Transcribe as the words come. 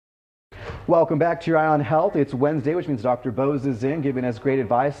Welcome back to your Eye on Health. It's Wednesday, which means Dr. Bose is in, giving us great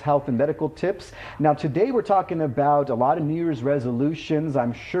advice, health and medical tips. Now, today we're talking about a lot of New Year's resolutions.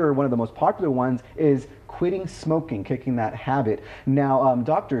 I'm sure one of the most popular ones is quitting smoking, kicking that habit. Now,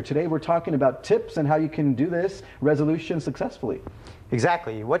 doctor, today we're talking about tips and how you can do this resolution successfully.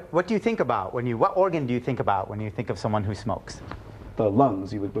 Exactly. What do you think about what organ do you think about when you think of someone who smokes? The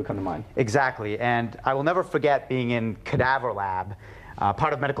lungs would come to mind. Exactly. And I will never forget being in cadaver lab.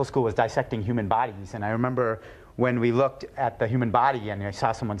 Part of medical school was dissecting human bodies, and I remember when we looked at the human body and I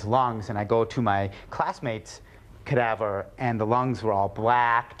saw someone's lungs, and I go to my classmate's cadaver and the lungs were all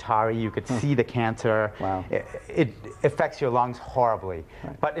black, tarry, you could see the cancer. Wow. It affects your lungs horribly.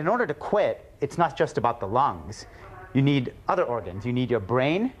 Right. But in order to quit, it's not just about the lungs. You need other organs. You need your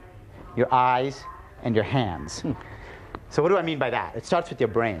brain, your eyes, and your hands. So what do I mean by that? It starts with your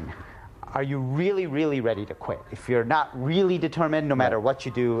brain. Are you really, really ready to quit? If you're not really determined, no matter what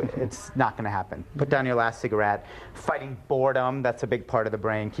you do, it's not going to happen. Put down your last cigarette. Fighting boredom, that's a big part of the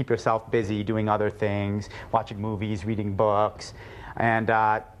brain. Keep yourself busy doing other things, watching movies, reading books, and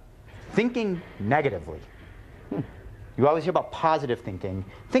thinking negatively. You always hear about positive thinking.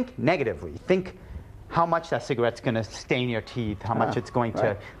 Think negatively. Think how much that cigarette's going to stain your teeth, how much it's going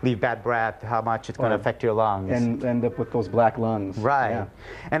to leave bad breath, how much it's going to affect your lungs. And end up with those black lungs. Right. Yeah.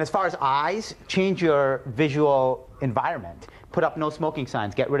 And as far as eyes, change your visual environment. Put up no smoking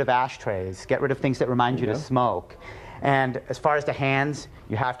signs. Get rid of ashtrays. Get rid of things that remind you to smoke. And as far as the hands,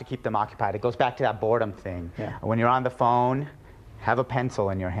 you have to keep them occupied. It goes back to that boredom thing. Yeah. When you're on the phone, have a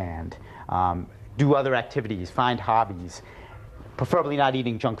pencil in your hand. Do other activities. Find hobbies. Preferably not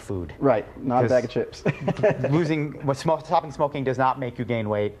eating junk food. Right, not a bag of chips. Stopping smoking does not make you gain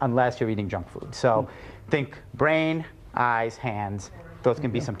weight unless you're eating junk food. So think brain, eyes, hands. Those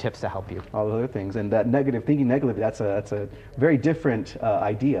can be some tips to help you. All those other things. And that thinking negatively, that's a very different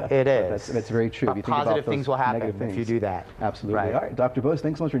idea. It is. That's very true. If you think Positive about things will happen if you do that. Absolutely. Right. All right, Dr. Bose,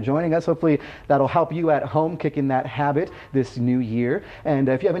 thanks so much for joining us. Hopefully that'll help you at home kicking that habit this new year. And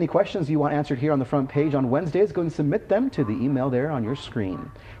if you have any questions you want answered here on the front page on Wednesdays, go and submit them to the email there on your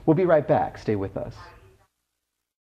screen. We'll be right back. Stay with us.